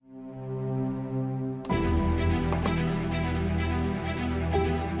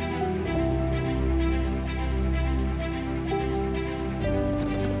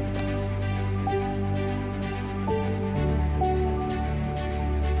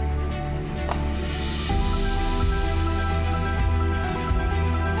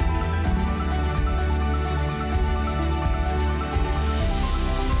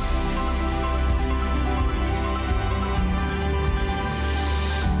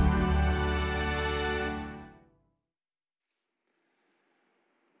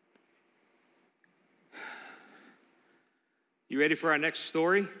You ready for our next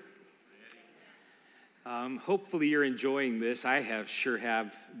story? Hopefully you're enjoying this. I sure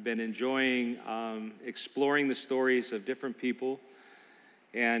have been enjoying exploring the stories of different people.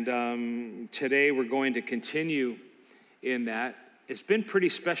 And today we're going to continue in that. It's been pretty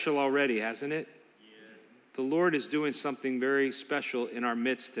special already, hasn't it? Yes. The Lord is doing something very special in our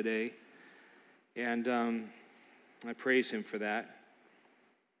midst today. And I praise him for that.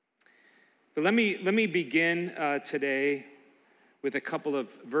 But let me begin today with a couple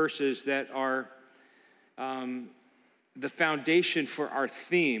of verses that are the foundation for our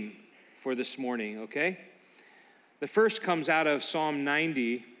theme for this morning, okay? The first comes out of Psalm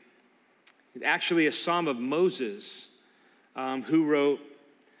 90, actually a psalm of Moses, who wrote,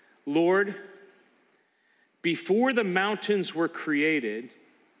 "Lord, before the mountains were created,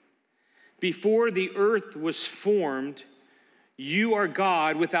 before the earth was formed, you are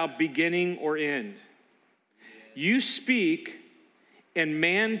God without beginning or end. You speak, and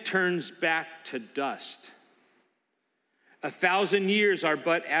man turns back to dust. 1,000 years are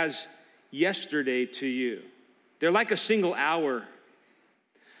but as yesterday to you. They're like a single hour.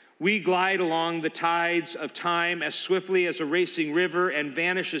 We glide along the tides of time as swiftly as a racing river and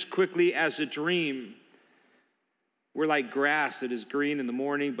vanish as quickly as a dream. We're like grass that is green in the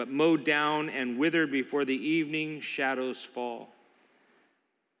morning, but mowed down and withered before the evening shadows fall.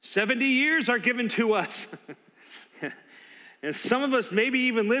 70 years are given to us." And some of us maybe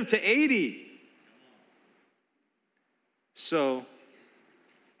even live to 80. So,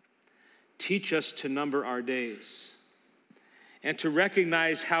 teach us to number our days and to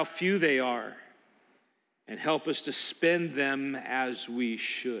recognize how few they are and help us to spend them as we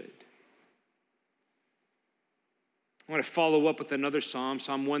should. I want to follow up with another psalm,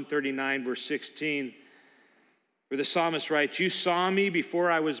 Psalm 139, verse 16, where the psalmist writes, "You saw me before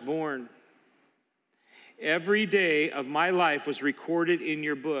I was born. Every day of my life was recorded in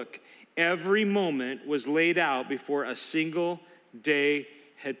your book. Every moment was laid out before a single day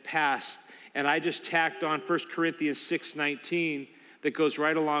had passed." And I just tacked on 1 Corinthians 6:19 that goes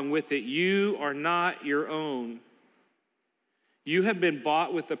right along with it. You are not your own. You have been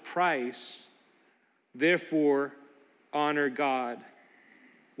bought with a price. Therefore, honor God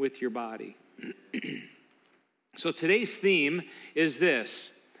with your body. So today's theme is this: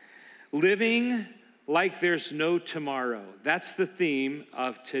 living like there's no tomorrow. That's the theme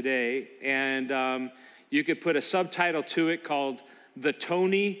of today. And you could put a subtitle to it called The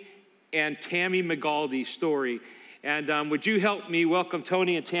Tony and Tammy McGaldy Story. And would you help me welcome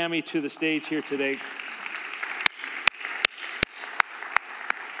Tony and Tammy to the stage here today?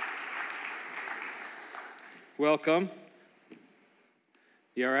 Welcome.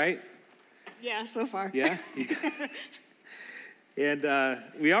 You all right? Yeah, so far. Yeah? And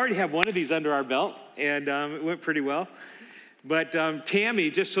we already have one of these under our belt, and it went pretty well. But Tammy,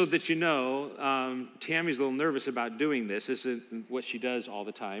 just so that you know, Tammy's a little nervous about doing this. This isn't what she does all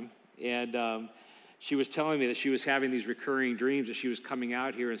the time. And she was telling me that she was having these recurring dreams that she was coming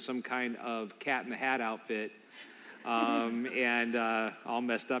out here in some kind of Cat in the Hat outfit, and all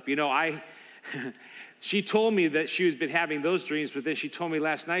messed up. You know, she told me that she has been having those dreams, but then she told me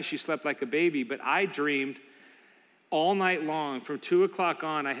last night she slept like a baby. But I dreamed all night long, from 2 o'clock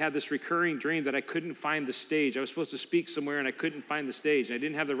on, I had this recurring dream that I couldn't find the stage. I was supposed to speak somewhere, and I couldn't find the stage. I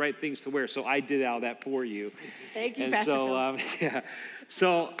didn't have the right things to wear, so I did all that for you. Thank you, Pastor Phil. Yeah.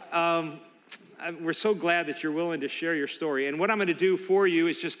 So we're so glad that you're willing to share your story. And what I'm going to do for you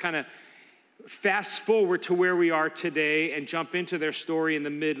is just kind of fast forward to where we are today and jump into their story in the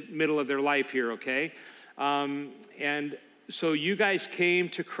middle of their life here, okay? And so you guys came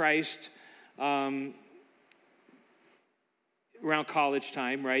to Christ around college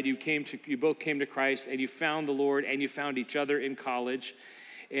time, right? You both came to Christ, and you found the Lord, and you found each other in college.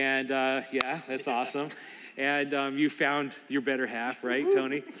 And yeah, that's awesome. And you found your better half, right,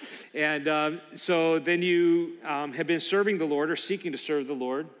 Tony? And so then you have been serving the Lord or seeking to serve the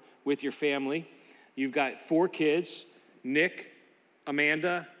Lord with your family. You've got 4 kids: Nick,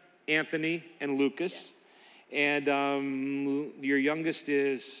 Amanda, Anthony, and Lucas. Yes. And your youngest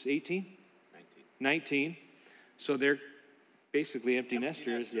is 18? 19. So they're basically empty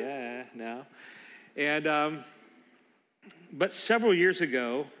nesters. Yeah, now. And but several years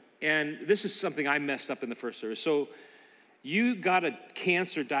ago, and this is something I messed up in the first service. So you got a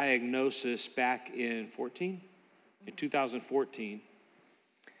cancer diagnosis back in 2014.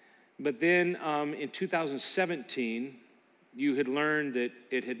 But then in 2017, you had learned that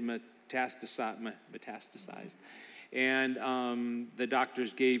it had metastasized. And the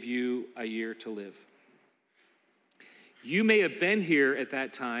doctors gave you a year to live. You may have been here at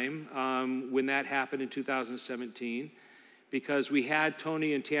that time when that happened in 2017, because we had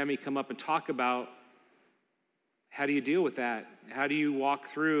Tony and Tammy come up and talk about how do you deal with that? How do you walk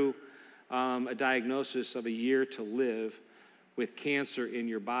through a diagnosis of a year to live with cancer in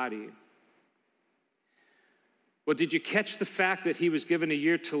your body? Well, did you catch the fact that he was given a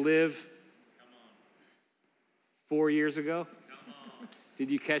year to live 4 years ago?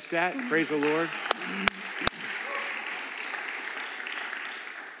 Did you catch that? Praise the Lord.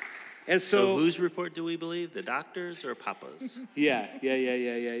 And so whose report do we believe? The doctor's or Papa's? Yeah.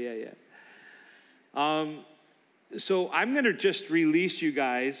 So I'm going to just release you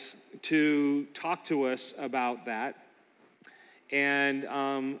guys to talk to us about that.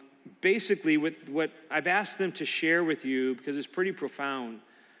 And basically what I've asked them to share with you, because it's pretty profound,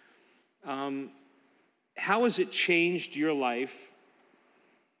 how has it changed your life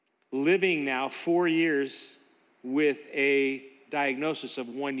living now 4 years with a diagnosis of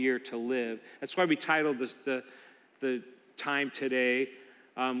 1 year to live? That's why we titled this the time today,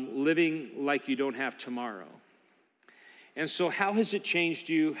 Living Like You Don't Have Tomorrow. And so how has it changed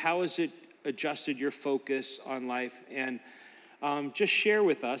you? How has it adjusted your focus on life? And just share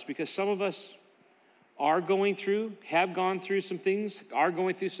with us, because some of us are going through, have gone through some things, are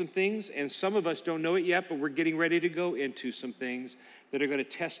going through some things, and some of us don't know it yet, but we're getting ready to go into some things that are going to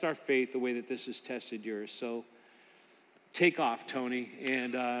test our faith the way that this has tested yours. So take off, Tony,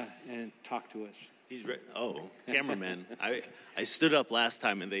 and talk to us. He's ready. Oh, cameraman. I stood up last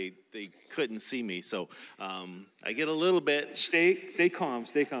time and they couldn't see me, so I get a little bit. Stay calm.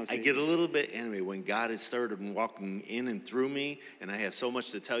 I get a little bit, anyway, when God has started walking in and through me, and I have so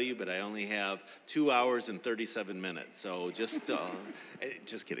much to tell you, but I only have 2 hours and 37 minutes, so just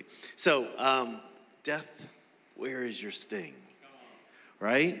kidding. So, death, where is your sting?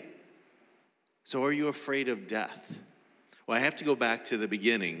 Right? So are you afraid of death? Well, I have to go back to the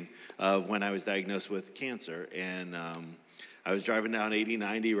beginning of when I was diagnosed with cancer, and I was driving down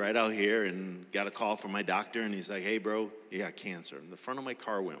 80-90 right out here and got a call from my doctor, and he's like, hey, bro, you got cancer. And the front of my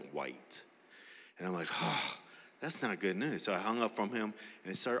car went white. And I'm like, oh, that's not good news. So I hung up from him,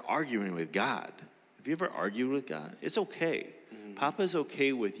 and I started arguing with God. Have you ever argued with God? It's okay. Mm-hmm. Papa's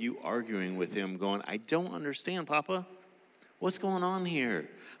okay with you arguing with him, going, I don't understand, Papa. What's going on here?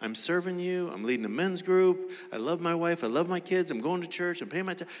 I'm serving you. I'm leading a men's group. I love my wife. I love my kids. I'm going to church. I'm paying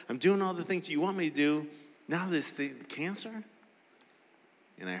my time. I'm doing all the things you want me to do. Now this thing, cancer?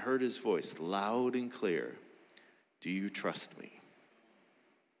 And I heard his voice loud and clear. Do you trust me?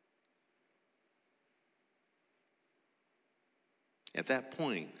 At that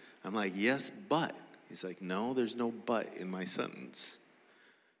point, I'm like, yes, but. He's like, no, there's no but in my sentence.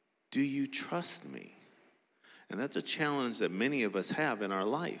 Do you trust me? And that's a challenge that many of us have in our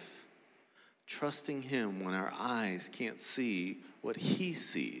life. Trusting him when our eyes can't see what he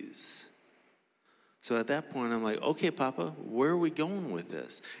sees. So at that point, I'm like, okay, Papa, where are we going with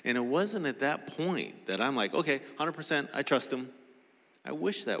this? And it wasn't at that point that I'm like, okay, 100%, I trust him. I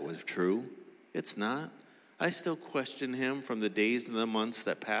wish that was true. It's not. I still question him from the days and the months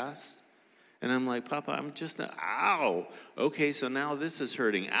that pass. And I'm like, Papa, I'm just not, ow. Okay, so now this is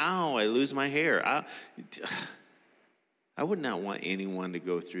hurting. Ow, I lose my hair. I would not want anyone to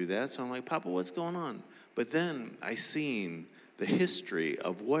go through that. So I'm like, Papa, what's going on? But then I seen the history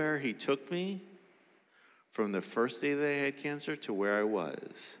of where he took me from the first day that I had cancer to where I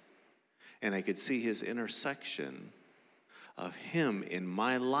was. And I could see his intersection of him in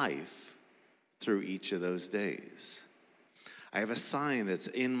my life through each of those days. I have a sign that's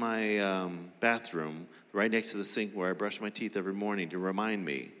in my bathroom right next to the sink where I brush my teeth every morning to remind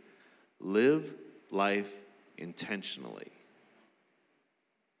me, live life intentionally.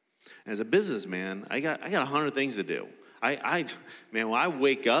 As a businessman, I got 100 things to do. Man, when I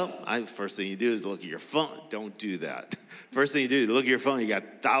wake up, first thing you do is look at your phone. Don't do that. First thing you do is look at your phone. You got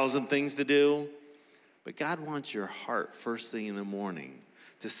 1,000 things to do. But God wants your heart first thing in the morning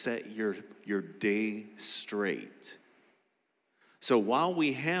to set your day straight. So while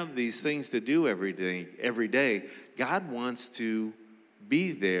we have these things to do every day, God wants to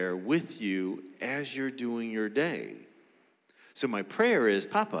be there with you as you're doing your day. So my prayer is,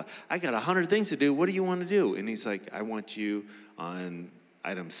 Papa, I got 100 things to do. What do you want to do? And he's like, I want you on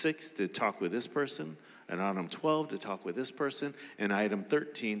item 6 to talk with this person, and item 12 to talk with this person, and item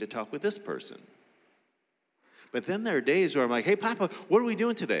 13 to talk with this person. But then there are days where I'm like, hey, Papa, what are we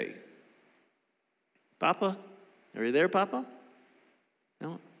doing today? Papa, are you there, Papa?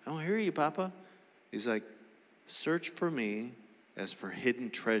 I don't hear you, Papa. He's like, search for me as for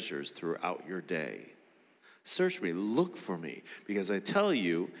hidden treasures throughout your day. Search for me, look for me, because I tell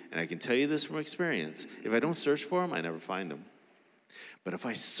you, and I can tell you this from experience, if I don't search for them, I never find them. But if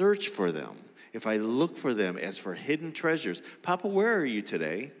I search for them if I look for them as for hidden treasures. Papa, where are you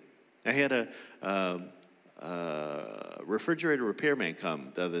today? I had a refrigerator repairman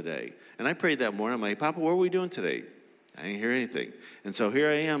come the other day. And I prayed that morning. I'm like, Papa, what are we doing today? I didn't hear anything. And so here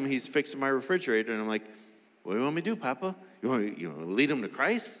I am. He's fixing my refrigerator. And I'm like, what do you want me to do, Papa? You want to lead him to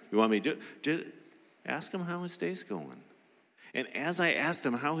Christ? You want me to do? Ask him how his day's going. And as I asked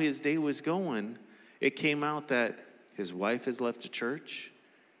him how his day was going, it came out that his wife has left the church.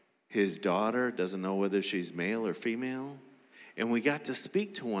 His daughter doesn't know whether she's male or female. And we got to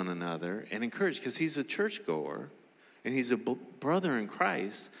speak to one another and encourage, because he's a churchgoer and he's a brother in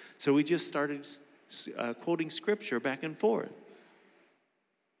Christ. So we just started quoting scripture back and forth.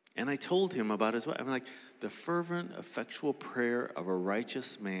 And I told him about his wife. I'm like, the fervent, effectual prayer of a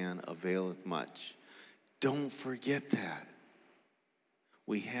righteous man availeth much. Don't forget that.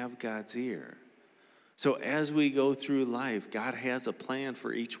 We have God's ear. So as we go through life, God has a plan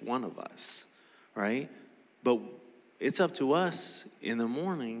for each one of us, right? But it's up to us in the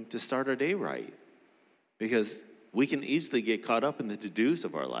morning to start our day right, because we can easily get caught up in the to-dos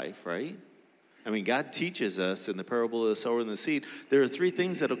of our life, right? I mean, God teaches us in the parable of the sower and the seed, there are 3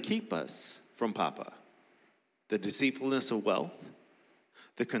 things that'll keep us from Papa: the deceitfulness of wealth,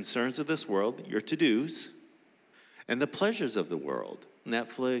 the concerns of this world, your to-dos, and the pleasures of the world.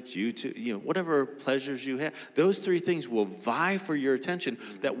 Netflix, YouTube, whatever pleasures you have. Those 3 things will vie for your attention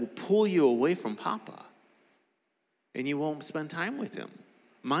that will pull you away from Papa. And you won't spend time with him.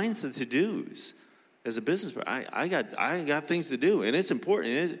 Mine's the to-dos. As a business person, I got things to do, and it's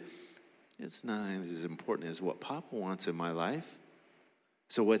important. It's not as important as what Papa wants in my life.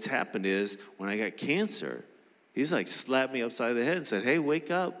 So what's happened is, when I got cancer, he's like slapped me upside the head and said, hey, wake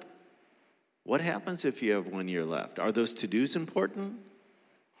up. What happens if you have 1 year left? Are those to-dos important?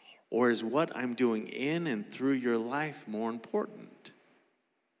 Or is what I'm doing in and through your life more important?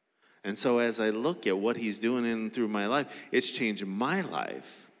 And so as I look at what he's doing in and through my life, it's changed my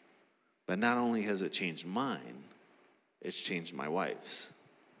life. But not only has it changed mine, it's changed my wife's.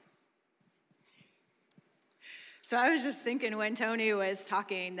 So I was just thinking when Tony was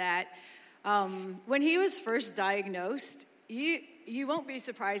talking that when he was first diagnosed, you won't be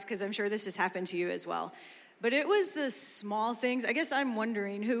surprised, because I'm sure this has happened to you as well. But it was the small things. I guess I'm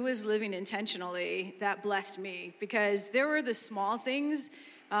wondering who was living intentionally that blessed me, because there were the small things.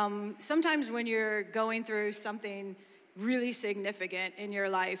 Sometimes when you're going through something really significant in your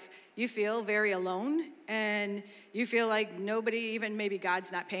life, you feel very alone, and you feel like nobody, even maybe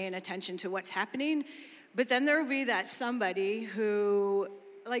God's not paying attention to what's happening. But then there will be that somebody who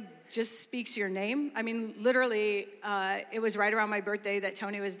just speaks your name. I mean, literally, it was right around my birthday that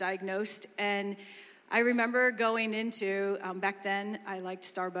Tony was diagnosed. And I remember going into, back then, I liked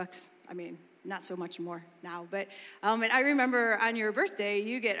Starbucks. I mean, not so much more now. But and I remember on your birthday,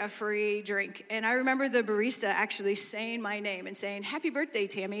 you get a free drink. And I remember the barista actually saying my name and saying, happy birthday,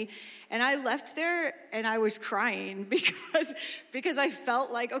 Tammy. And I left there and I was crying because I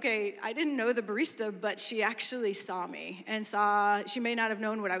felt like, okay, I didn't know the barista, but she actually saw me and she may not have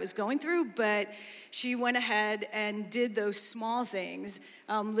known what I was going through, but she went ahead and did those small things,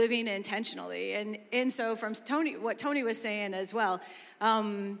 living intentionally. And so from Tony, what Tony was saying as well,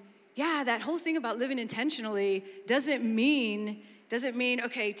 that whole thing about living intentionally doesn't mean,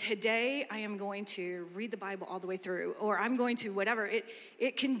 okay, today I am going to read the Bible all the way through, or I'm going to whatever.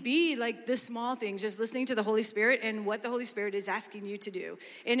 It can be like the small things, just listening to the Holy Spirit and what the Holy Spirit is asking you to do.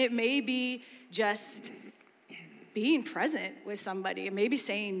 And it may be just being present with somebody, and maybe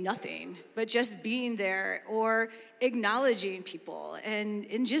saying nothing, but just being there, or acknowledging people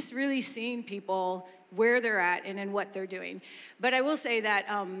and just really seeing people where they're at and in what they're doing. But I will say that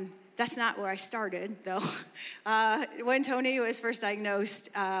that's not where I started, though. When Tony was first diagnosed,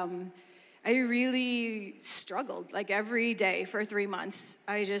 I really struggled, like every day for 3 months.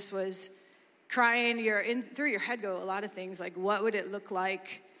 I just was crying. Through your head go a lot of things, like what would it look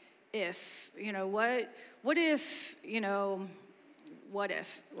like if, what if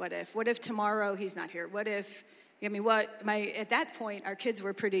tomorrow he's not here? What if, at that point, our kids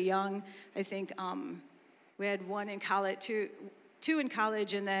were pretty young. I think we had one in college, two in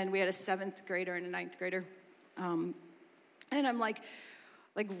college, and then we had a 7th grader and a 9th grader. And I'm like,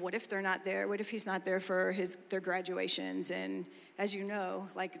 what if they're not there? What if he's not there for their graduations? And as you know,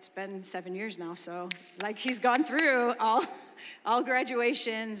 it's been 7 years now, so he's gone through all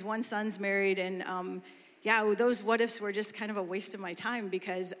graduations. One son's married, and those what ifs were just kind of a waste of my time,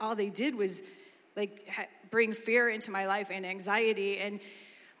 because all they did was bring fear into my life and anxiety. And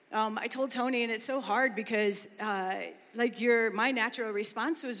I told Tony, and it's so hard because my natural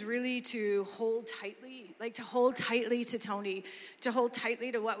response was really to hold tightly, like to hold tightly to Tony, to hold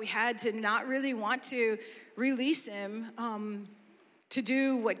tightly to what we had, to not really want to release him to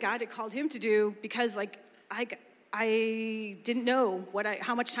do what God had called him to do, because like I didn't know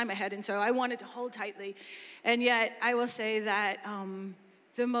how much time I had, and so I wanted to hold tightly. And yet I will say that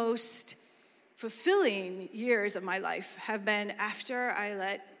the most fulfilling years of my life have been after I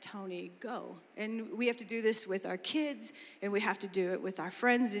let Tony go. And we have to do this with our kids, and we have to do it with our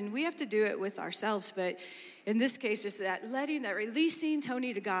friends, and we have to do it with ourselves. But in this case, just that releasing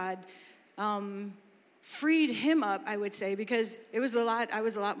Tony to God freed him up, I would say, because I was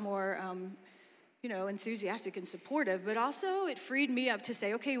a lot more enthusiastic and supportive, but also it freed me up to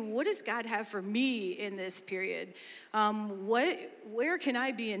say, okay, what does God have for me in this period? Where can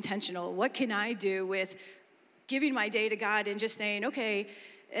I be intentional? What can I do with giving my day to God and just saying, okay,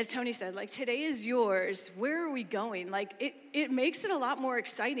 as Tony said, like, today is yours. Where are we going? Like, it makes it a lot more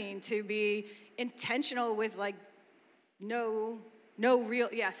exciting to be intentional with, like, no real,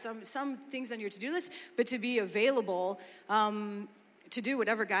 some things on your to-do list, but to be available to do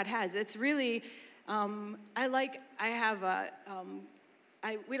whatever God has. It's really, we like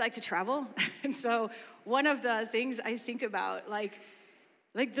to travel. And so one of the things I think about, like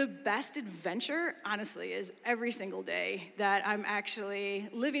the best adventure, honestly, is every single day that I'm actually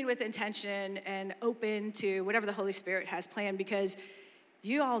living with intention and open to whatever the Holy Spirit has planned, because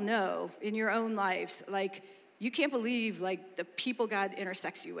you all know in your own lives, like, you can't believe, like, the people God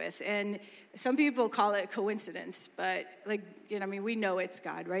intersects you with. And some people call it coincidence, but, like, we know it's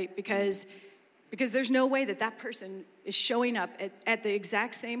God, right? Because there's no way that person is showing up at the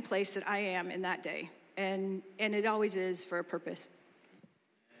exact same place that I am in that day. And it always is for a purpose.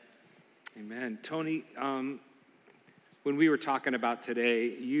 Amen. Tony, when we were talking about today,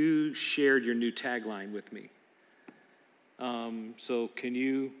 you shared your new tagline with me. So can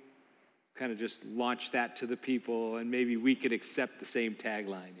you kind of just launch that to the people, and maybe we could accept the same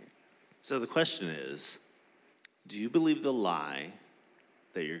tagline here? So the question is, do you believe the lie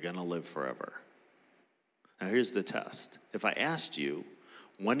that you're going to live forever? Now here's the test. If I asked you,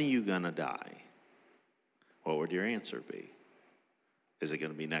 when are you going to die? What would your answer be? Is it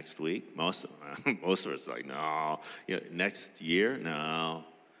going to be next week? Most of us are like, no. Next year? No.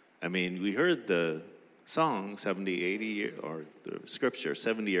 I mean, we heard the song 70, 80 years, or the scripture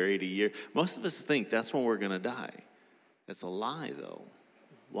 70 or 80 years. Most of us think that's when we're going to die. That's a lie, though.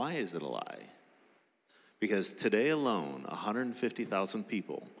 Why is it a lie? Because today alone, 150,000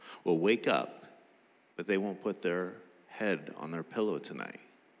 people will wake up, but they won't put their head on their pillow tonight.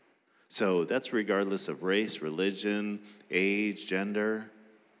 So that's regardless of race, religion, age, gender.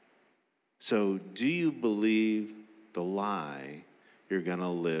 So do you believe the lie you're going to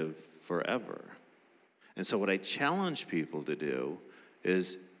live forever? And so what I challenge people to do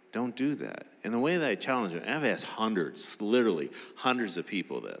is don't do that. And the way that I challenge them, I've asked literally hundreds of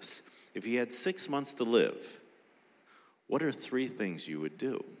people this. If you had 6 months to live, what are 3 things you would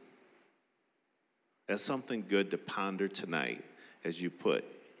do? That's something good to ponder tonight as you put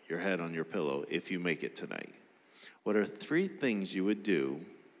your head on your pillow if you make it tonight. What are 3 things you would do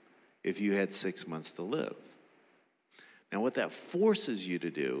if you had 6 months to live? Now, what that forces you to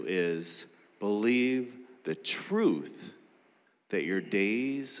do is believe the truth that your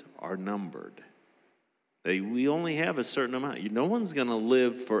days are numbered. That we only have a certain amount. No one's going to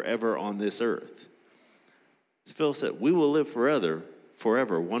live forever on this earth. As Phil said, we will live forever,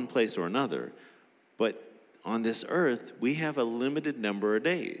 one place or another. But on this earth, we have a limited number of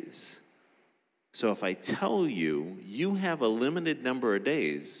days. So if I tell you, you have a limited number of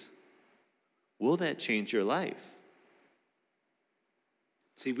days, will that change your life?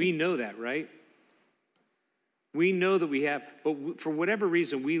 See, we know that, right? We know that we have, but for whatever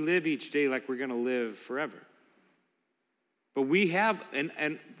reason, we live each day like we're going to live forever. But we have,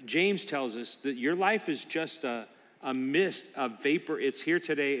 and James tells us that your life is just a mist, a vapor. It's here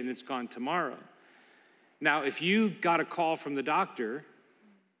today and it's gone tomorrow. Now, if you got a call from the doctor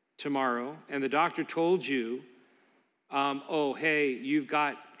tomorrow and the doctor told you, hey, you've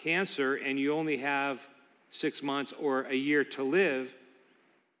got cancer and you only have 6 months or a year to live,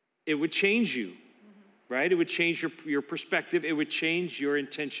 it would change you. Right? It would change your perspective. It would change your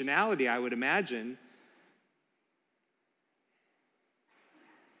intentionality, I would imagine.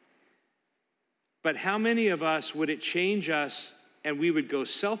 But how many of us would it change us and we would go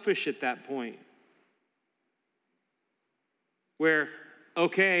selfish at that point? Where,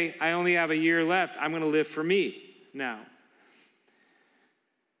 okay, I only have a year left. I'm going to live for me now.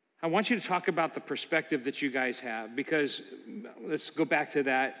 I want you to talk about the perspective that you guys have, because let's go back to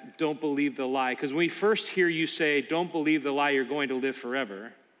that, don't believe the lie. Because when we first hear you say, don't believe the lie, you're going to live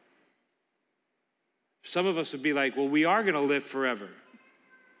forever, Some of us would be like, well, we are going to live forever.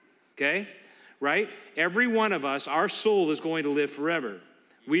 Okay? Right? Every one of us, our soul is going to live forever.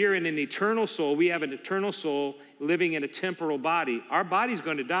 We are in an eternal soul. We have an eternal soul living in a temporal body. Our body's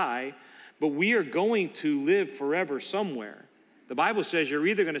going to die, but we are going to live forever somewhere. The Bible says you're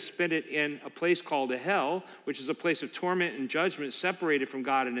either going to spend it in a place called a hell, which is a place of torment and judgment separated from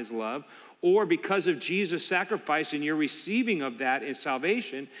God and his love, or because of Jesus' sacrifice and your receiving of that in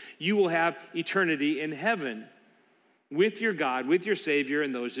salvation, you will have eternity in heaven with your God, with your Savior,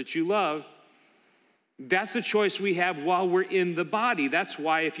 and those that you love. That's the choice we have while we're in the body. That's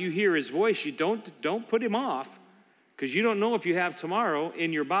why if you hear his voice, you don't put him off, because you don't know if you have tomorrow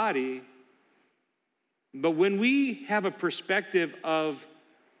in your body. But when we have a perspective of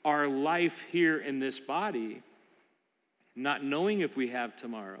our life here in this body, not knowing if we have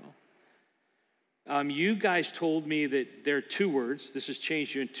tomorrow, you guys told me that there are two words. This has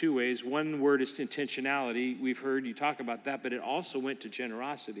changed you in two ways. One word is intentionality. We've heard you talk about that, but it also went to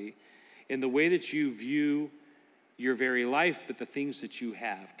generosity in the way that you view your very life, but the things that you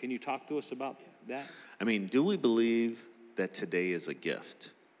have. Can you talk to us about that? I mean, do we believe that today is a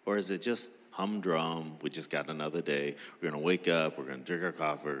gift? Or is it just humdrum, we just got another day, we're going to wake up, we're going to drink our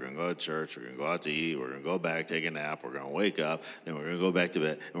coffee, we're going to go to church, we're going to go out to eat, we're going to go back, take a nap, we're going to wake up, then we're going to go back to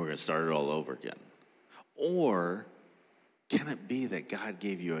bed, and we're going to start it all over again? Or can it be that God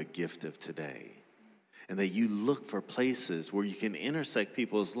gave you a gift of today? And that you look for places where you can intersect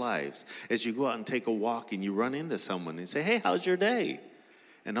people's lives. As you go out and take a walk and you run into someone and say, hey, how's your day?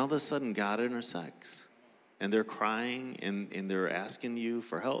 And all of a sudden God intersects. And they're crying and they're asking you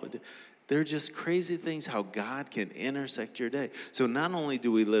for help. They're just crazy things how God can intersect your day. So not only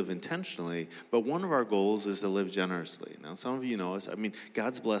do we live intentionally, but one of our goals is to live generously. Now some of you know us. I mean,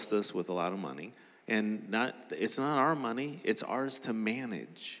 God's blessed us with a lot of money. And it's not our money, it's ours to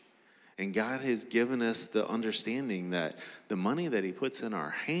manage. And God has given us the understanding that the money that he puts in our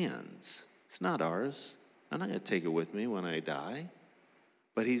hands, it's not ours. I'm not going to take it with me when I die.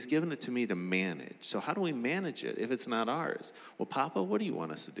 But he's given it to me to manage. So how do we manage it if it's not ours? Well, Papa, what do you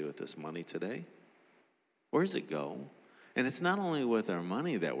want us to do with this money today? Where does it go? And it's not only with our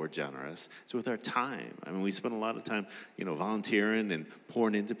money that we're generous, it's with our time. I mean, we spend a lot of time, volunteering and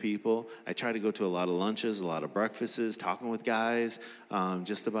pouring into people. I try to go to a lot of lunches, a lot of breakfasts, talking with guys,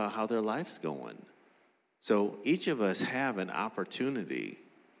 just about how their life's going. So each of us have an opportunity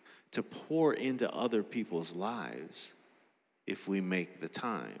to pour into other people's lives if we make the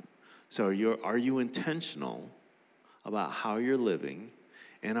time. So are you intentional about how you're living,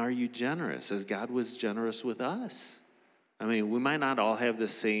 and are you generous as God was generous with us? I mean, we might not all have the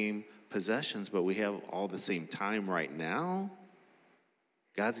same possessions, but we have all the same time right now.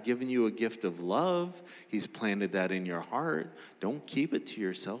 God's given you a gift of love. He's planted that in your heart. Don't keep it to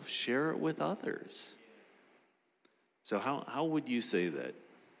yourself. Share it with others. So how would you say that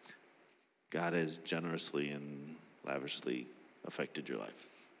God has generously and lavishly affected your life?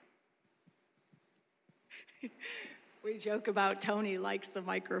 We joke about Tony likes the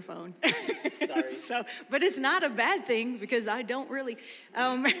microphone. Sorry. But it's not a bad thing because I don't really.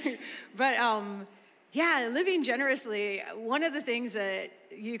 Living generously, one of the things that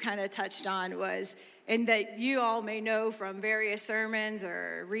you kind of touched on was, and that you all may know from various sermons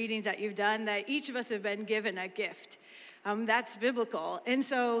or readings that you've done, that each of us have been given a gift. That's biblical. And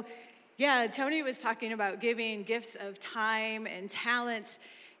so, Tony was talking about giving gifts of time and talents.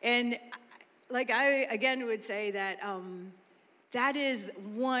 And I, again, would say that that is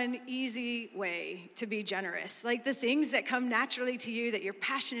one easy way to be generous. Like the things that come naturally to you that you're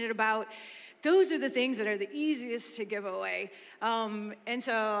passionate about, those are the things that are the easiest to give away. I'm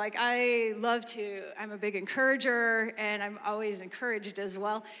a big encourager, and I'm always encouraged as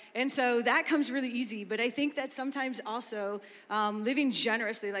well. And so that comes really easy. But I think that sometimes also living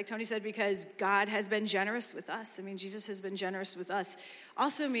generously, like Tony said, because God has been generous with us. I mean, Jesus has been generous with us.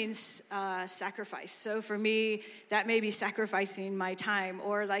 Also means sacrifice. So for me, that may be sacrificing my time,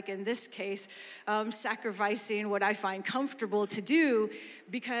 or like in this case, sacrificing what I find comfortable to do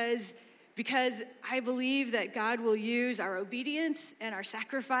because I believe that God will use our obedience and our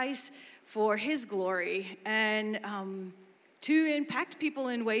sacrifice for his glory and to impact people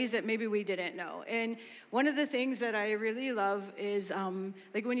in ways that maybe we didn't know. And one of the things that I really love is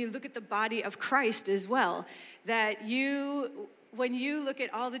when you look at the body of Christ as well, that when you look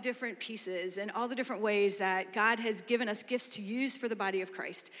at all the different pieces and all the different ways that God has given us gifts to use for the body of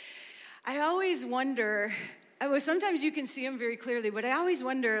Christ, I always wonder, sometimes you can see them very clearly, but I always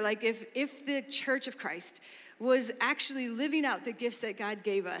wonder, if the Church of Christ was actually living out the gifts that God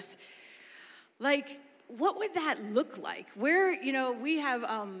gave us, what would that look like? Where, we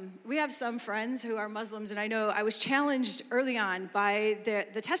have some friends who are Muslims, and I know I was challenged early on by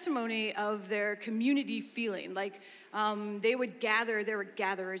the testimony of their community feeling. Like there were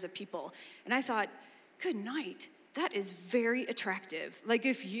gatherers of people. And I thought, good night. That is very attractive. Like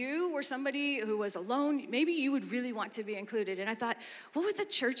if you were somebody who was alone, maybe you would really want to be included. And I thought, what would the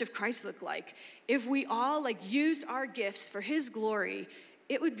Church of Christ look like if we all used our gifts for his glory?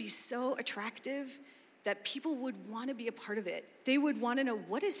 It would be so attractive that people would want to be a part of it. They would want to know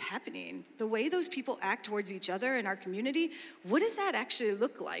what is happening. The way those people act towards each other in our community, what does that actually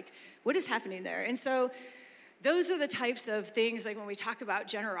look like? What is happening there? And so those are the types of things, like when we talk about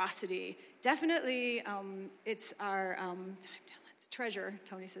generosity, definitely it's our time, talents, treasure.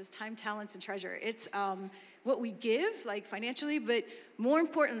 Tony says time, talents, and treasure. It's what we give, financially, but more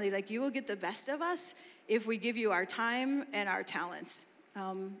importantly, you will get the best of us if we give you our time and our talents.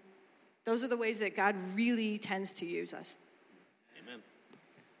 Those are the ways that God really tends to use us. Amen.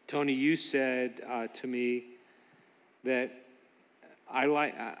 Tony, you said to me that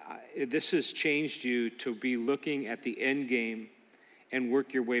this has changed you to be looking at the end game and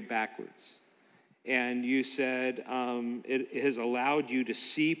work your way backwards. And you said it has allowed you to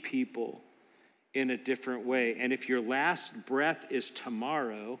see people in a different way. And if your last breath is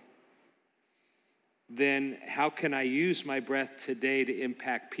tomorrow, then how can I use my breath today to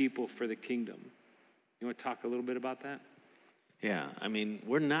impact people for the kingdom? You want to talk a little bit about that? Yeah,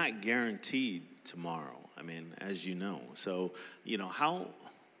 we're not guaranteed tomorrow, as you know. So,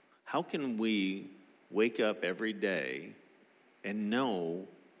 how can we wake up every day and know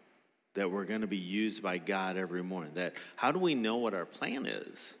that we're going to be used by God every morning? How do we know what our plan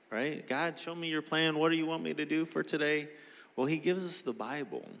is, right? God, show me your plan. What do you want me to do for today? Well, he gives us the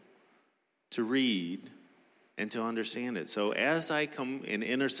Bible to read and to understand it. So as I come and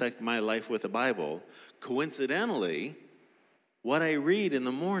intersect my life with the Bible, coincidentally, what I read in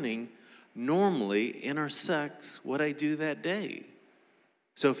the morning normally intersects what I do that day.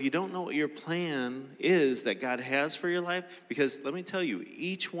 So if you don't know what your plan is that God has for your life, because let me tell you,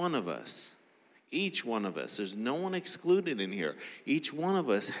 each one of us, there's no one excluded in here. Each one of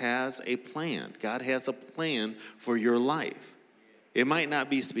us has a plan. God has a plan for your life. It might not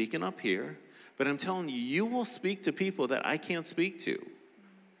be speaking up here, but I'm telling you, you will speak to people that I can't speak to.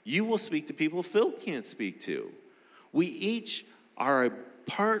 You will speak to people Phil can't speak to. We each are a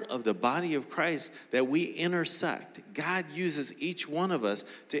part of the body of Christ that we intersect. God uses each one of us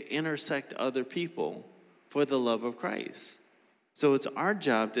to intersect other people for the love of Christ. So it's our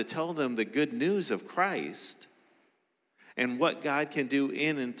job to tell them the good news of Christ and what God can do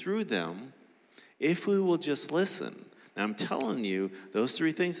in and through them if we will just listen. Now, I'm telling you, those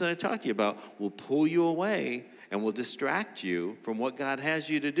three things that I talked to you about will pull you away and will distract you from what God has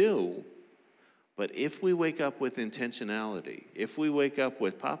you to do. But if we wake up with intentionality, if we wake up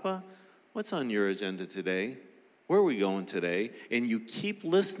with, Papa, what's on your agenda today? Where are we going today? And you keep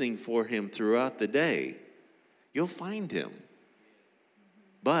listening for him throughout the day, you'll find him.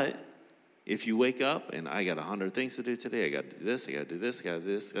 But if you wake up and I got 100 things to do today, I got to do this, I got to do this, I got to do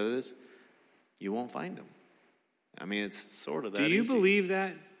this, I got to do this, you won't find him. It's sort of that easy. Do you believe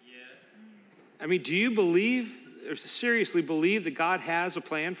that? Yes. Do you believe, or seriously believe that God has a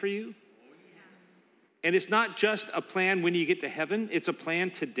plan for you? And it's not just a plan when you get to heaven, it's a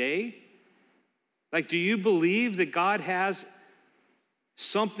plan today. Do you believe that God has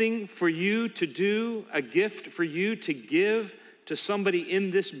something for you to do, a gift for you to give to somebody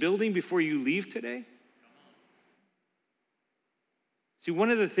in this building before you leave today? See, one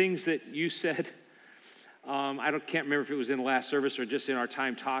of the things that you said, can't remember if it was in the last service or just in our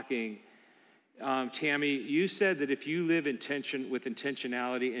time talking, Tammy, you said that if you live with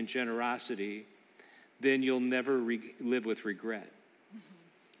intentionality and generosity, then you'll never live with regret. Mm-hmm.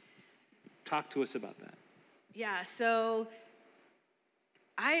 Talk to us about that. Yeah, so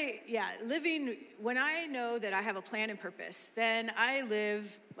when I know that I have a plan and purpose, then I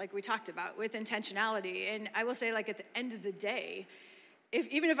live, like we talked about, with intentionality. And I will say, at the end of the day,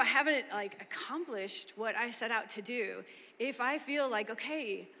 even if I haven't accomplished what I set out to do, if I feel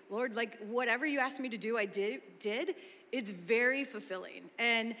okay, Lord, whatever you asked me to do, I did, it's very fulfilling.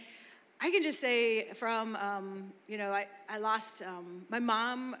 And I can just say from, I lost my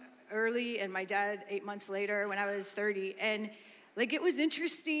mom early and my dad 8 months later when I was 30. And it was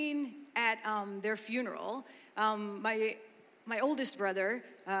interesting at their funeral. My oldest brother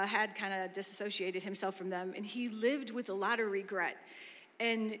had kind of disassociated himself from them, and he lived with a lot of regret.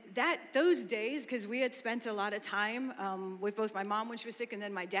 And those days, because we had spent a lot of time with both my mom when she was sick and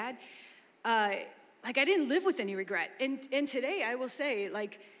then my dad, I didn't live with any regret. And today I will say,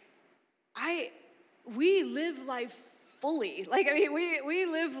 we live life fully. Like, I mean, we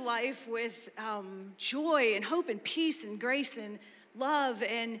live life with joy and hope and peace and grace and love.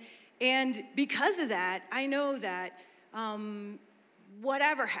 And because of that, I know that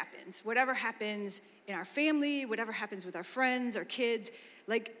whatever happens in our family, whatever happens with our friends, our kids,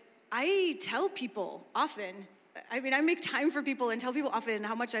 like, I tell people often, I mean, I make time for people and tell people often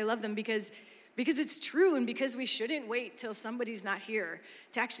how much I love them because it's true, and because we shouldn't wait till somebody's not here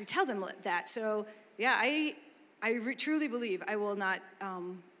to actually tell them that. So, yeah, I truly believe I will not,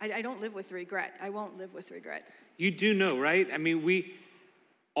 I don't live with regret. I won't live with regret. You do know, right? I mean,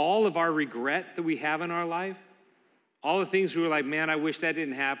 all of our regret that we have in our life, all the things we were like, man, I wish that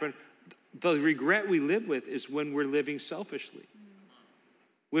didn't happen. The regret we live with is when we're living selfishly.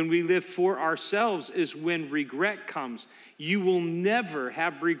 When we live for ourselves is when regret comes. You will never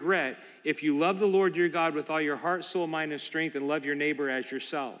have regret if you love the Lord your God with all your heart, soul, mind, and strength, and love your neighbor as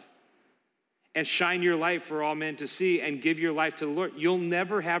yourself. And shine your light for all men to see and give your life to the Lord. You'll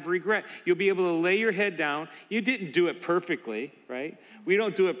never have regret. You'll be able to lay your head down. You didn't do it perfectly, right? We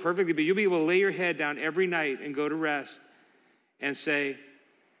don't do it perfectly, but you'll be able to lay your head down every night and go to rest and say,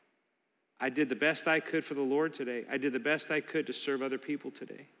 I did the best I could for the Lord today. I did the best I could to serve other people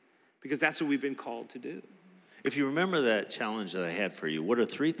today, because that's what we've been called to do. If you remember that challenge that I had for you, what are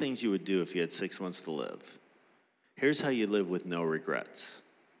 3 things you would do if you had 6 months to live? Here's how you live with no regrets.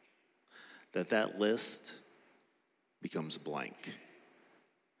 That list becomes blank.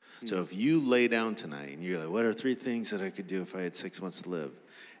 So if you lay down tonight and you're like, what are 3 things that I could do if I had 6 months to live?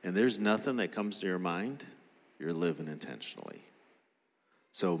 And there's nothing that comes to your mind, you're living intentionally.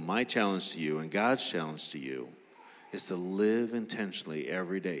 So my challenge to you and God's challenge to you is to live intentionally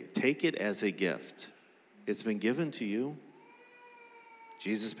every day. Take it as a gift. It's been given to you.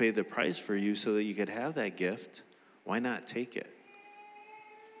 Jesus paid the price for you so that you could have that gift. Why not take it?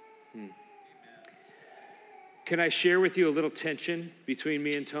 Can I share with you a little tension between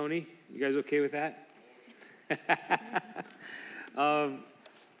me and Tony? You guys okay with that?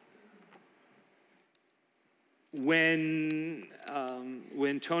 When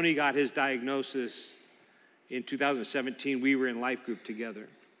Tony got his diagnosis in 2017, we were in life group together.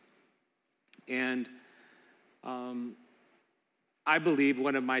 And I believe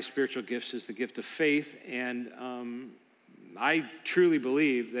one of my spiritual gifts is the gift of faith. And I truly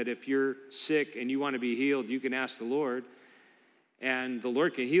believe that if you're sick and you want to be healed, you can ask the Lord, and the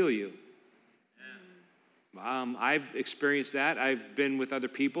Lord can heal you. I've experienced that. I've been with other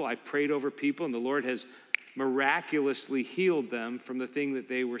people. I've prayed over people, and the Lord has miraculously healed them from the thing that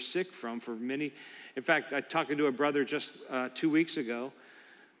they were sick from for many. In fact, I talked to a brother just 2 weeks ago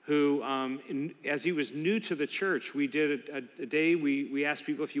who, as he was new to the church, we did a day, we asked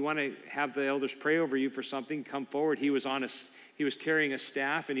people, if you want to have the elders pray over you for something, come forward. He was carrying a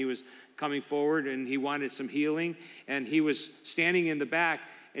staff, and he was coming forward, and he wanted some healing, and he was standing in the back,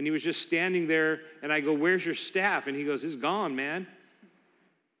 and he was just standing there, and I go, where's your staff? And he goes, it's gone, man.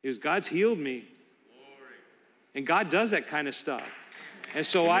 He goes, God's healed me. Glory. And God does that kind of stuff. And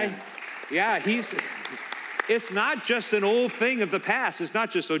so it's not just an old thing of the past. It's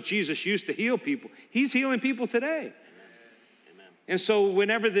not just, Jesus used to heal people. He's healing people today. Amen. And so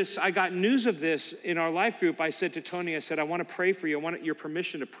whenever I got news of this in our life group, I said to Tony, I said, I want to pray for you. I want your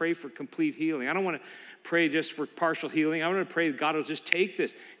permission to pray for complete healing. I don't want to pray just for partial healing. I want to pray that God will just take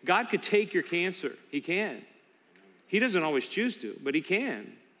this. God could take your cancer. He can. He doesn't always choose to, but he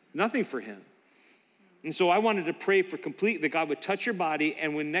can. Nothing for him. And so I wanted to pray for complete, that God would touch your body,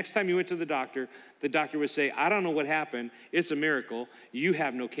 and when next time you went to the doctor would say, I don't know what happened. It's a miracle. You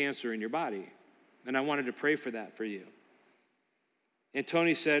have no cancer in your body. And I wanted to pray for that for you. And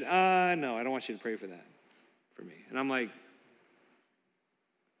Tony said, no, I don't want you to pray for that for me. And I'm like,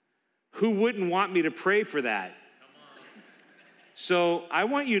 who wouldn't want me to pray for that? So I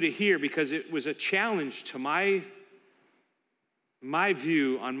want you to hear, because it was a challenge to my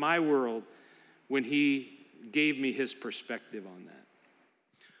view on my world when he gave me his perspective on that.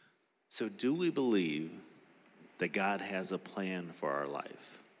 So do we believe that God has a plan for our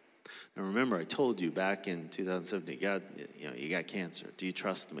life? Now remember, I told you back in 2017, God, you got cancer. Do you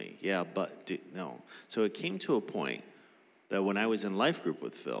trust me? Yeah, but no. So it came to a point that when I was in life group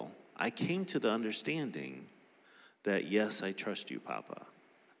with Phil, I came to the understanding that, yes, I trust you, Papa,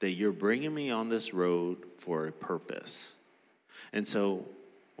 that you're bringing me on this road for a purpose. And so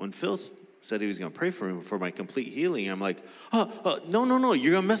when Phil said he was going to pray for him for my complete healing, I'm like, no,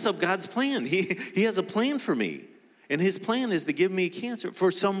 you're going to mess up God's plan. He has a plan for me. And his plan is to give me cancer for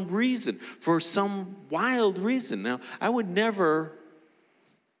some reason, for some wild reason. Now, I would never,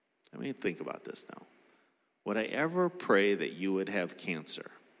 let me think about this now. Would I ever pray that you would have cancer?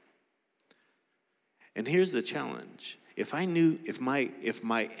 And here's the challenge. If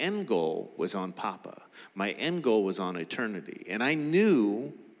my end goal was on Papa, my end goal was on eternity, and I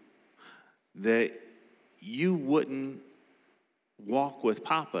knew that you wouldn't walk with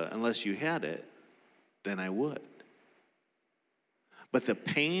Papa unless you had it, then I would. But the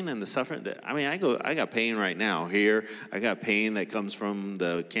pain and the suffering, I got pain right now here. I got pain that comes from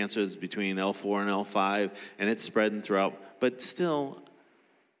the cancers between L4 and L5, and it's spreading throughout. But still,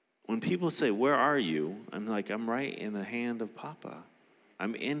 when people say, where are you? I'm like, I'm right in the hand of Papa.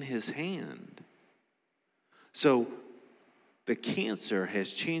 I'm in his hand. So the cancer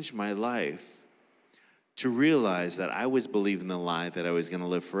has changed my life to realize that I was believing the lie that I was going to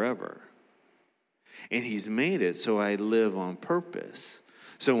live forever. And he's made it so I live on purpose.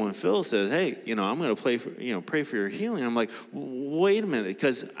 So when Phil says, hey, I'm going to pray for your healing, I'm like, wait a minute,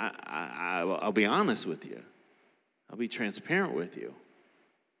 because I'll be honest with you. I'll be transparent with you.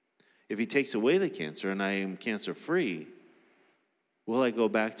 If he takes away the cancer and I am cancer-free, will I go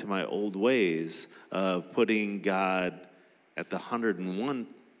back to my old ways of putting God at the 101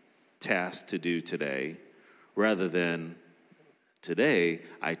 task to do today, rather than today,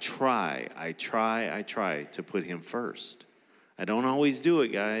 I try to put him first. I don't always do it,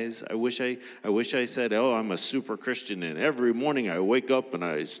 guys. I wish I said, I'm a super Christian and every morning I wake up and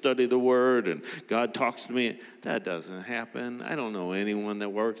I study the word and God talks to me. That doesn't happen. I don't know anyone that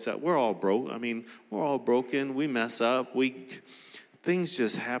works that. We're all broke. We're all broken. We mess up. Things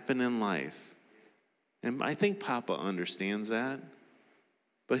just happen in life. And I think Papa understands that.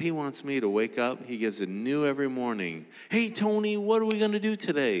 But he wants me to wake up. He gives it new every morning. Hey, Tony, what are we going to do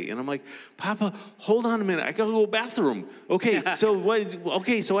today? And I'm like, Papa, hold on a minute. I got to go to the bathroom. Okay, so what?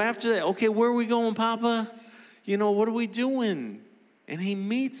 Okay, so after that, okay, where are we going, Papa? What are we doing? And he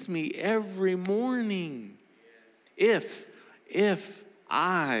meets me every morning. If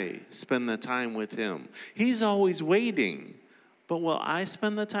I spend the time with him. He's always waiting. But will I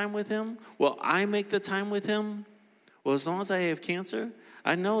spend the time with him? Will I make the time with him? Well, as long as I have cancer,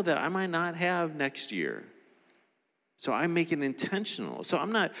 I know that I might not have next year. So I make it intentional. So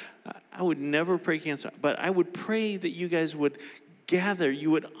I would never pray cancer, but I would pray that you guys would gather, you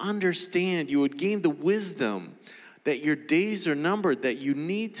would understand, you would gain the wisdom that your days are numbered, that you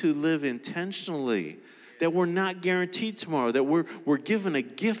need to live intentionally, that we're not guaranteed tomorrow, that we're given a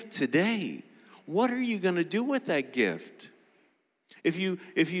gift today. What are you going to do with that gift? If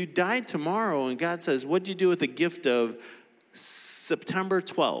you died tomorrow and God says, what'd you do with the gift of September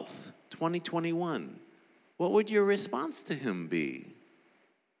 12th, 2021, what would your response to him be?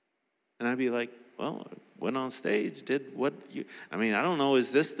 And I'd be like, well, I went on stage, I don't know,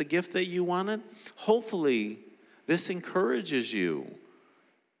 is this the gift that you wanted? Hopefully, this encourages you.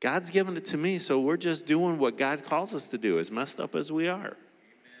 God's given it to me, so we're just doing what God calls us to do, as messed up as we are.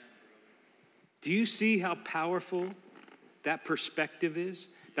 Do you see how powerful that perspective is?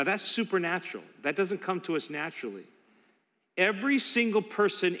 Now, that's supernatural. That doesn't come to us naturally. Every single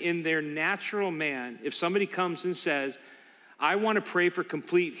person in their natural man, if somebody comes and says, I want to pray for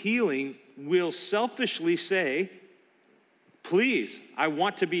complete healing, will selfishly say, please, I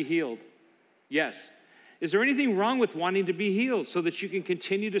want to be healed. Yes. Is there anything wrong with wanting to be healed so that you can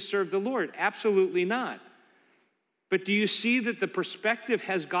continue to serve the Lord? Absolutely not. But do you see that the perspective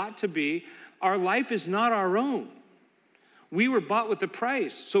has got to be, our life is not our own. We were bought with a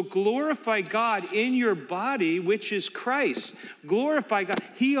price. So glorify God in your body, which is Christ. Glorify God.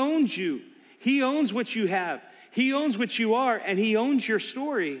 He owns you. He owns what you have. He owns what you are, and he owns your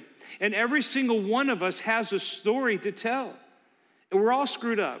story. And every single one of us has a story to tell. And we're all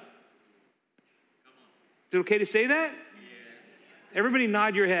screwed up. Is it okay to say that? Yes. Everybody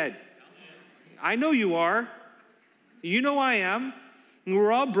nod your head. I know you are. You know I am. And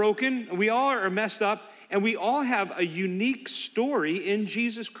we're all broken. And we all are messed up. And we all have a unique story in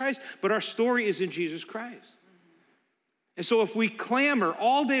Jesus Christ, but our story is in Jesus Christ. And so if we clamor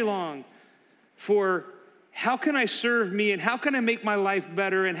all day long for how can I serve me and how can I make my life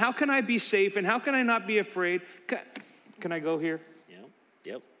better and how can I be safe and how can I not be afraid? Can I go here?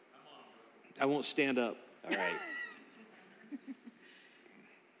 Yep. I won't stand up. All right.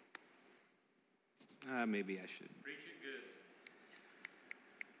 Maybe I should.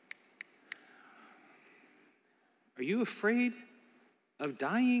 Are you afraid of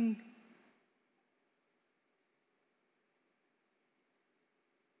dying?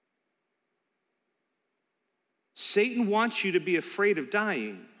 Satan wants you to be afraid of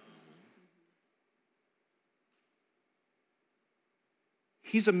dying.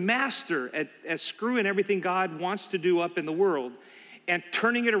 He's a master at screwing everything God wants to do up in the world and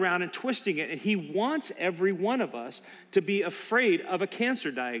turning it around and twisting it. And he wants every one of us to be afraid of a cancer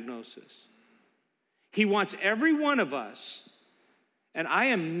diagnosis. He wants every one of us, and I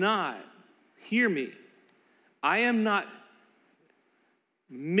am not, hear me, I am not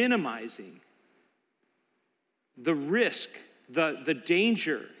minimizing the risk, the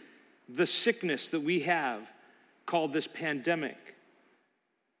danger, the sickness that we have called this pandemic.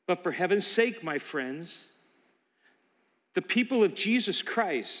 But for heaven's sake, my friends, the people of Jesus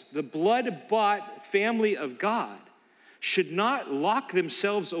Christ, the blood-bought family of God, should not lock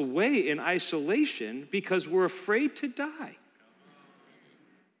themselves away in isolation because we're afraid to die.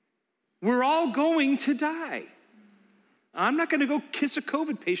 We're all going to die. I'm not going to go kiss a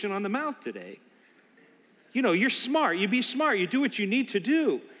COVID patient on the mouth today. You know, you're smart. You be smart. You do what you need to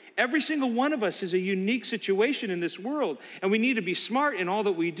do. Every single one of us is a unique situation in this world, and we need to be smart in all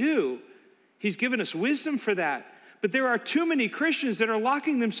that we do. He's given us wisdom for that. But there are too many Christians that are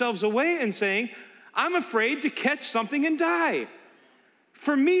locking themselves away and saying, I'm afraid to catch something and die.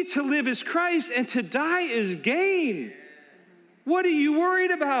 For me to live is Christ, and to die is gain. What are you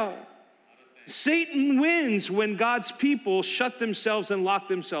worried about? Satan wins when God's people shut themselves and lock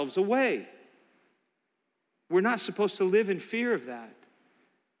themselves away. We're not supposed to live in fear of that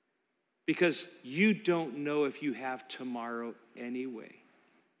because you don't know if you have tomorrow anyway.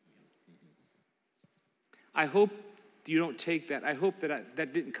 I hope you don't take that. I hope that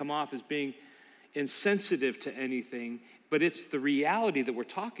that didn't come off as being insensitive to anything, but it's the reality that we're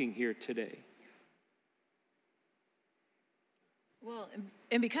talking here today. Well,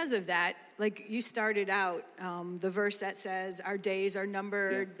 and because of that, like you started out, the verse that says, our days are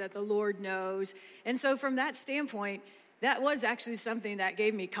numbered, that the Lord knows. And so from that standpoint, that was actually something that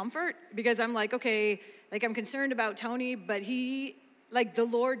gave me comfort because I'm like, okay, like I'm concerned about Tony, but he, like the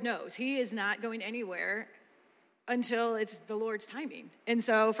Lord knows. He is not going anywhere until it's the Lord's timing. And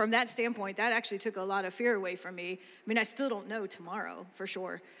so from that standpoint, that actually took a lot of fear away from me. I mean, I still don't know tomorrow for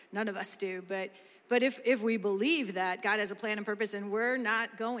sure. None of us do, But if we believe that God has a plan and purpose and we're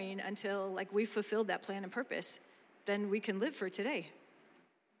not going until like we fulfilled that plan and purpose, then we can live for today.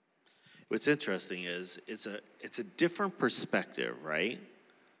 What's interesting is it's a different perspective, right?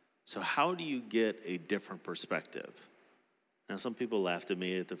 So how do you get a different perspective? Now, some people laughed at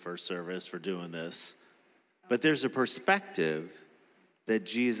me at the first service for doing this, but there's a perspective that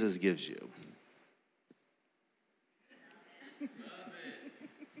Jesus gives you.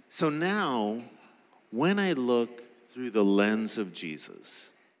 So now, when I look through the lens of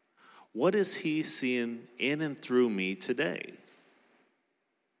Jesus, what is he seeing in and through me today?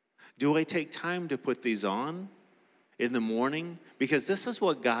 Do I take time to put these on in the morning? Because this is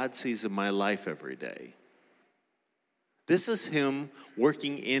what God sees in my life every day. This is him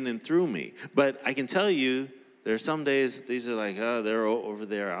working in and through me. But I can tell you, there are some days, these are like, oh, they're over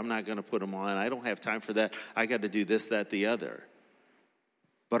there. I'm not going to put them on. I don't have time for that. I got to do this, that, the other.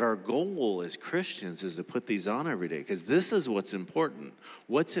 But our goal as Christians is to put these on every day because this is what's important.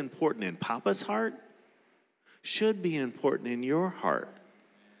 What's important in Papa's heart should be important in your heart.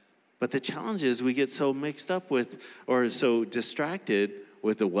 But the challenge is we get so mixed up with or so distracted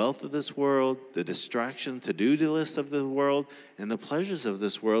with the wealth of this world, the distraction, to-do list of the world, and the pleasures of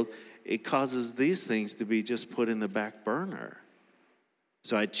this world. It causes these things to be just put in the back burner.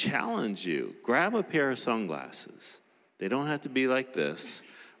 So I challenge you, grab a pair of sunglasses. They don't have to be like this.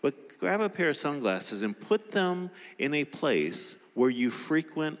 But grab a pair of sunglasses and put them in a place where you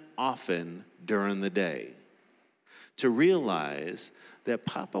frequent often during the day. To realize that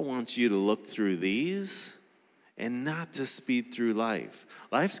Papa wants you to look through these and not to speed through life.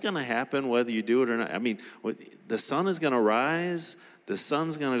 Life's going to happen whether you do it or not. I mean, the sun is going to rise, the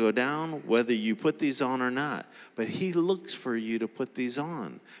sun's going to go down, whether you put these on or not. But he looks for you to put these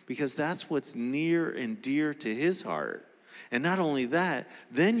on because that's what's near and dear to his heart. And not only that,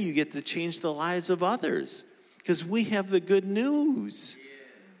 then you get to change the lives of others because we have the good news,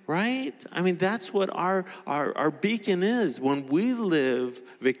 right? I mean, that's what our beacon is. When we live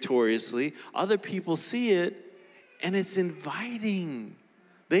victoriously, other people see it and it's inviting.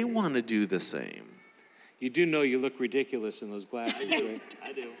 They want to do the same. You do know you look ridiculous in those glasses, right?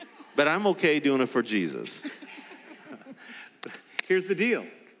 I do. But I'm okay doing it for Jesus. Here's the deal,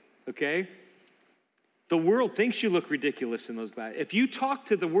 okay? The world thinks you look ridiculous in those glasses. If you talk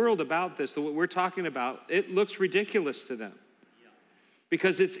to the world about this, what we're talking about, it looks ridiculous to them.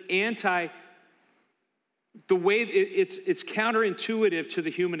 Because it's the way it's counterintuitive to the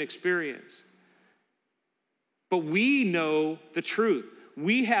human experience. But we know the truth.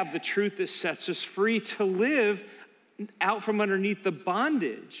 We have the truth that sets us free to live out from underneath the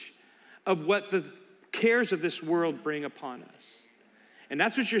bondage of what the cares of this world bring upon us. And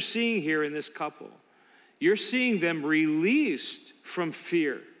that's what you're seeing here in this couple. You're seeing them released from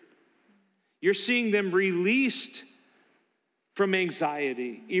fear. You're seeing them released from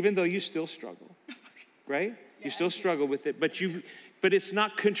anxiety, even though you still struggle, right? You still struggle with it, but it's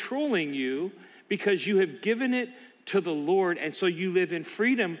not controlling you because you have given it to the Lord, and so you live in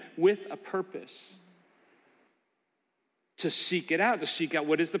freedom with a purpose. To seek it out, to seek out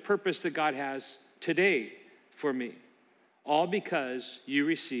what is the purpose that God has today for me. All because you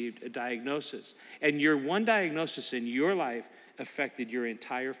received a diagnosis. And your one diagnosis in your life affected your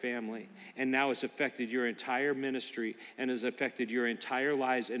entire family, and now it's affected your entire ministry, and has affected your entire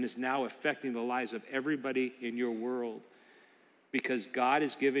lives, and is now affecting the lives of everybody in your world, because God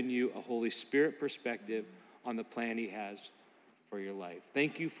has given you a Holy Spirit perspective on the plan he has for your life.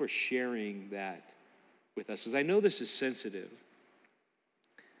 Thank you for sharing that with us, because I know this is sensitive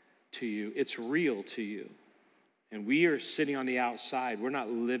to you. It's real to you, and we are sitting on the outside. We're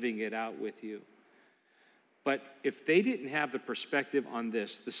not living it out with you. But if they didn't have the perspective on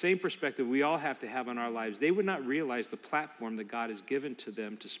this, the same perspective we all have to have on our lives, they would not realize the platform that God has given to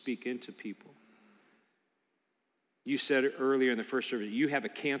them to speak into people. You said it earlier in the first service, you have a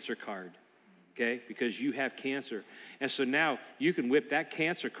cancer card, okay, because you have cancer. And so now you can whip that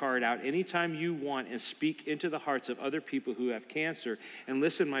cancer card out anytime you want and speak into the hearts of other people who have cancer. And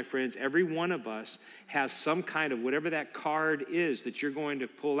listen, my friends, every one of us has some kind of whatever that card is that you're going to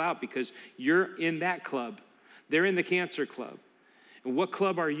pull out, because you're in that club. They're in the cancer club. And what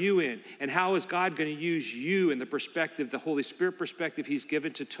club are you in? And how is God going to use you in the perspective, the Holy Spirit perspective he's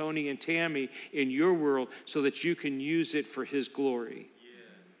given to Tony and Tammy in your world, so that you can use it for his glory? Yes.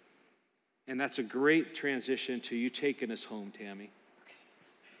 And that's a great transition to you taking us home, Tammy.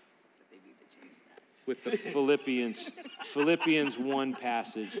 They need to change that. With the Philippians 1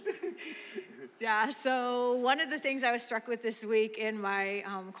 passage. Yeah, so one of the things I was struck with this week in my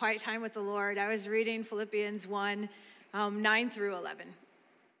quiet time with the Lord, I was reading Philippians 1, 9 through 11.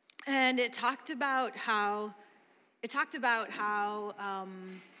 And it talked about how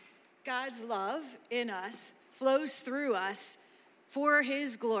God's love in us flows through us for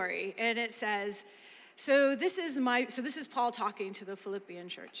his glory. And it says, so this is Paul talking to the Philippian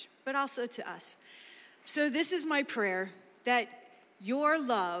church, but also to us. So this is my prayer, that your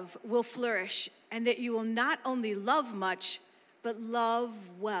love will flourish, and that you will not only love much, but love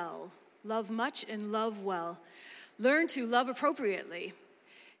well. Love much and love well. Learn to love appropriately.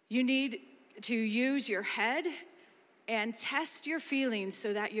 You need to use your head and test your feelings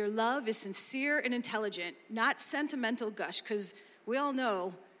so that your love is sincere and intelligent, not sentimental gush, because we all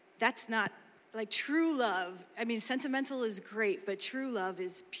know that's not like true love. I mean, sentimental is great, but true love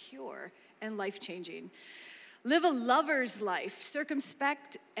is pure and life-changing. Live a lover's life,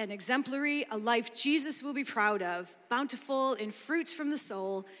 circumspect and exemplary, a life Jesus will be proud of, bountiful in fruits from the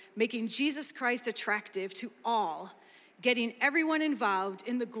soul, making Jesus Christ attractive to all, getting everyone involved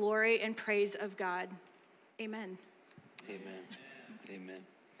in the glory and praise of God. Amen. Amen. Amen.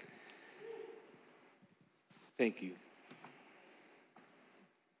 Thank you.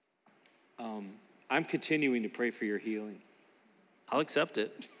 I'm continuing to pray for your healing. I'll accept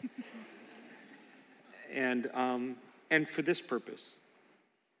it. And for this purpose.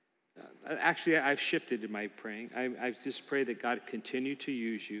 Actually, I've shifted in my praying. I just pray that God continue to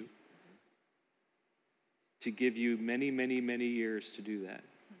use you, to give you many, many, many years to do that.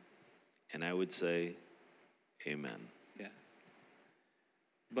 And I would say, amen. Yeah.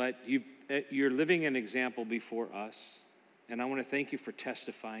 But you're living an example before us, and I want to thank you for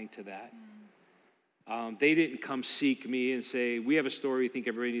testifying to that. They didn't come seek me and say, we have a story we think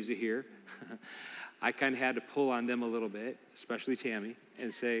everybody needs to hear. I kind of had to pull on them a little bit, especially Tammy,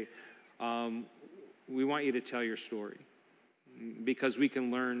 and say, we want you to tell your story because we can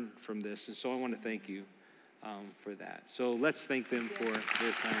learn from this. And so I want to thank you for that. So let's thank them for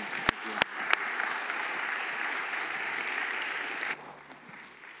their time. Thank you.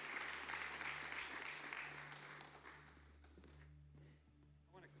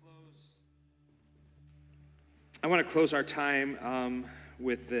 I want to close our time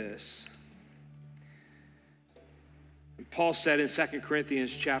with this. Paul said in 2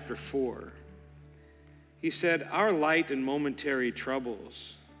 Corinthians chapter 4, he said, our light and momentary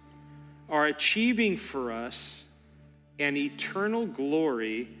troubles are achieving for us an eternal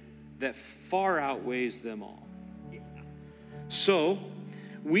glory that far outweighs them all. So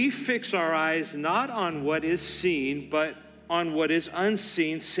we fix our eyes not on what is seen, but on what is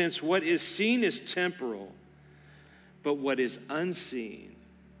unseen, since what is seen is temporal, but what is unseen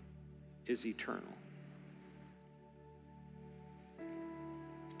is eternal.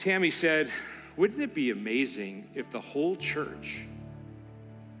 Tammy said, wouldn't it be amazing if the whole church,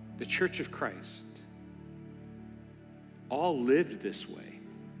 the Church of Christ, all lived this way?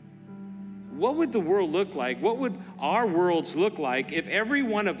 what would the world look like? What would our worlds look like if every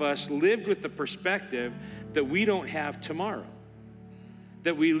one of us lived with the perspective that we don't have tomorrow?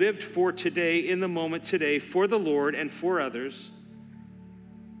 That we lived for today, in the moment today, for the Lord and for others,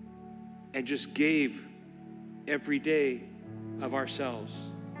 and just gave every day of ourselves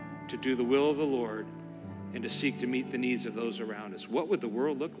to do the will of the Lord and to seek to meet the needs of those around us. What would the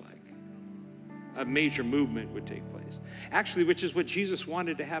world look like? A major movement would take place. Actually, which is what Jesus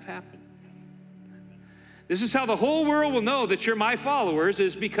wanted to have happen. This is how the whole world will know that you're my followers,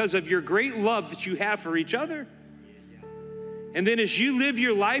 is because of your great love that you have for each other. And then as you live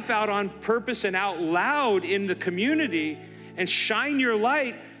your life out on purpose and out loud in the community and shine your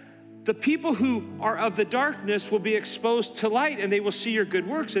light, the people who are of the darkness will be exposed to light, and they will see your good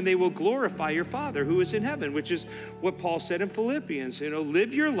works, and they will glorify your Father who is in heaven, which is what Paul said in Philippians.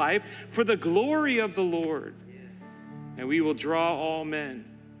 Live your life for the glory of the Lord, and we will draw all men.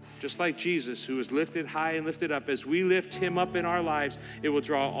 Just like Jesus, who was lifted high and lifted up, as we lift him up in our lives, it will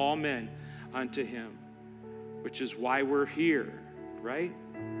draw all men unto him, which is why we're here, right?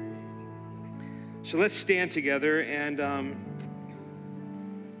 So let's stand together, and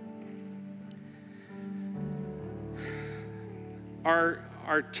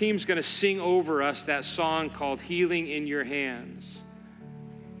our team's going to sing over us that song called Healing in Your Hands.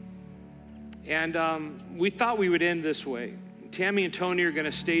 And we thought we would end this way. Tammy and Tony are going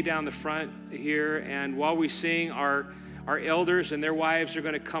to stay down the front here, and while we sing, our elders and their wives are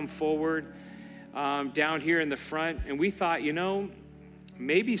going to come forward down here in the front. And we thought,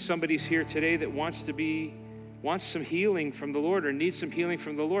 maybe somebody's here today that wants some healing from the Lord or needs some healing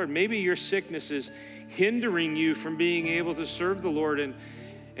from the Lord. Maybe your sickness is hindering you from being able to serve the Lord,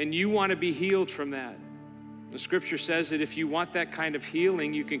 and you want to be healed from that. The scripture says that if you want that kind of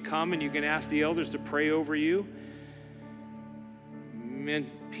healing, you can come and you can ask the elders to pray over you. And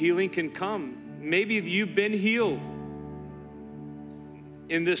healing can come. Maybe you've been healed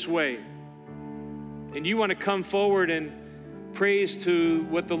in this way, and you want to come forward and praise to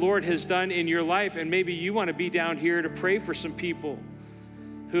what the Lord has done in your life, and maybe you want to be down here to pray for some people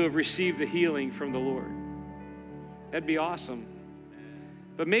who have received the healing from the Lord. That'd be awesome.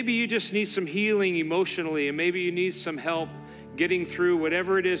 But maybe you just need some healing emotionally, and maybe you need some help getting through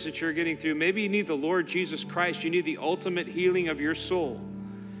whatever it is that you're getting through. Maybe you need the Lord Jesus Christ. You need the ultimate healing of your soul.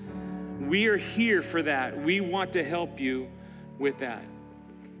 We are here for that. We want to help you with that.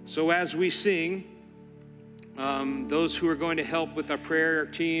 So as we sing, those who are going to help with our prayer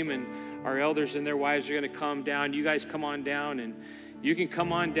team and our elders and their wives are going to come down. You guys come on down, and you can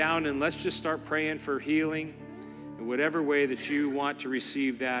come on down, and let's just start praying for healing in whatever way that you want to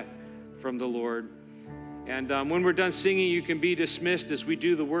receive that from the Lord. And when we're done singing, you can be dismissed as we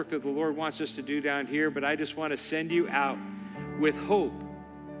do the work that the Lord wants us to do down here. But I just want to send you out with hope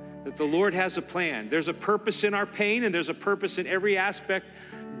that the Lord has a plan. There's a purpose in our pain, and there's a purpose in every aspect,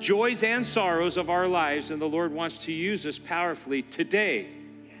 joys and sorrows of our lives. And the Lord wants to use us powerfully today.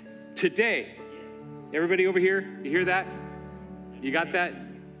 Yes. Today. Yes. Everybody over here, you hear that? You got that?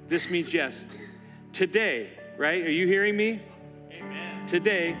 This means yes. Today, right? Are you hearing me? Amen.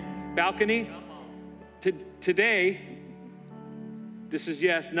 Today, balcony. Today, this is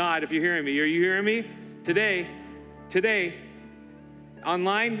yes, nod if you're hearing me. Are you hearing me? Today,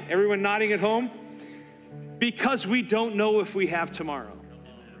 online, everyone nodding at home? Because we don't know if we have tomorrow.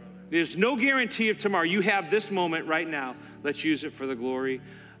 There's no guarantee of tomorrow. You have this moment right now. Let's use it for the glory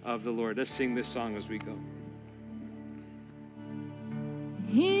of the Lord. Let's sing this song as we go.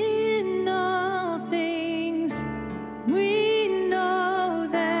 In all things, we know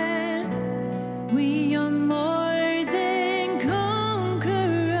that we are more than conquerors.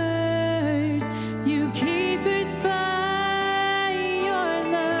 You keep us by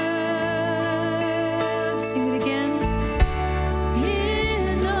your love. Sing it again.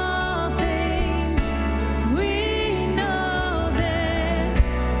 In all things, we know that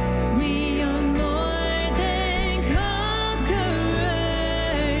we are more than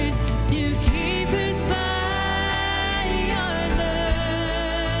conquerors. You keep us by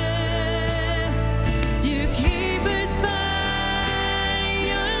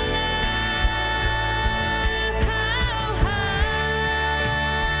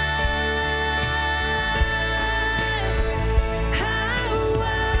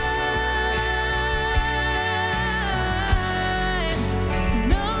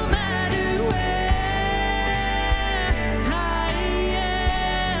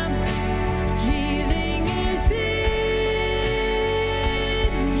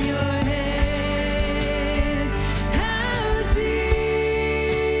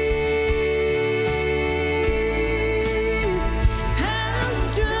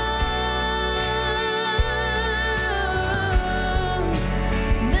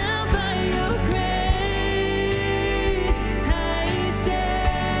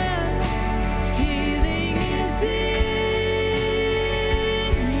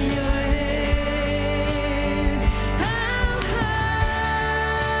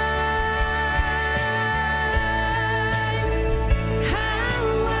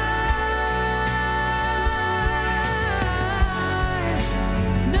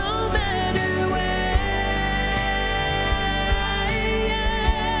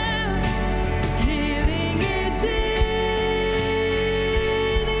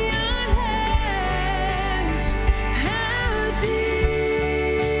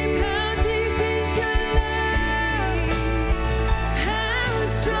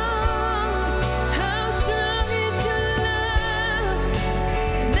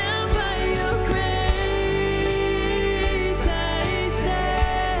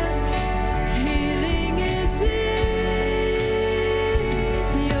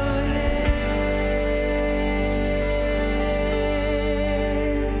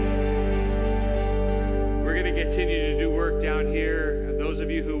continue to do work down here. Those of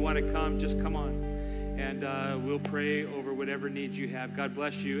you who want to come, just come on. And we'll pray over whatever needs you have. God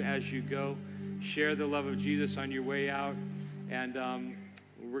bless you as you go. Share the love of Jesus on your way out. And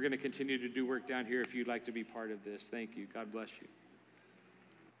we're going to continue to do work down here if you'd like to be part of this. Thank you. God bless you.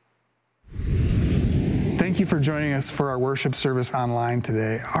 Thank you for joining us for our worship service online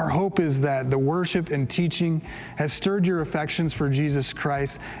today. Our hope is that the worship and teaching has stirred your affections for Jesus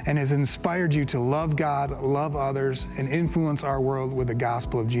Christ and has inspired you to love God, love others, and influence our world with the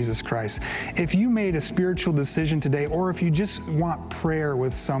gospel of Jesus Christ. If you made a spiritual decision today, or if you just want prayer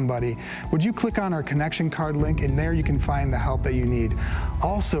with somebody, would you click on our connection card link, and there you can find the help that you need.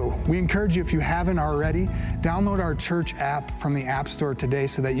 Also, we encourage you, if you haven't already, download our church app from the App Store today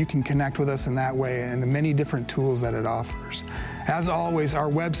so that you can connect with us in that way and the many different tools that it offers. As always, our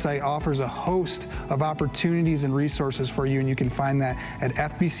website offers a host of opportunities and resources for you, and you can find that at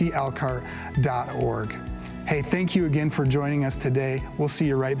fbcelkhart.org. Hey, thank you again for joining us today. We'll see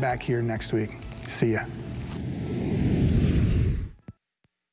you right back here next week. See ya.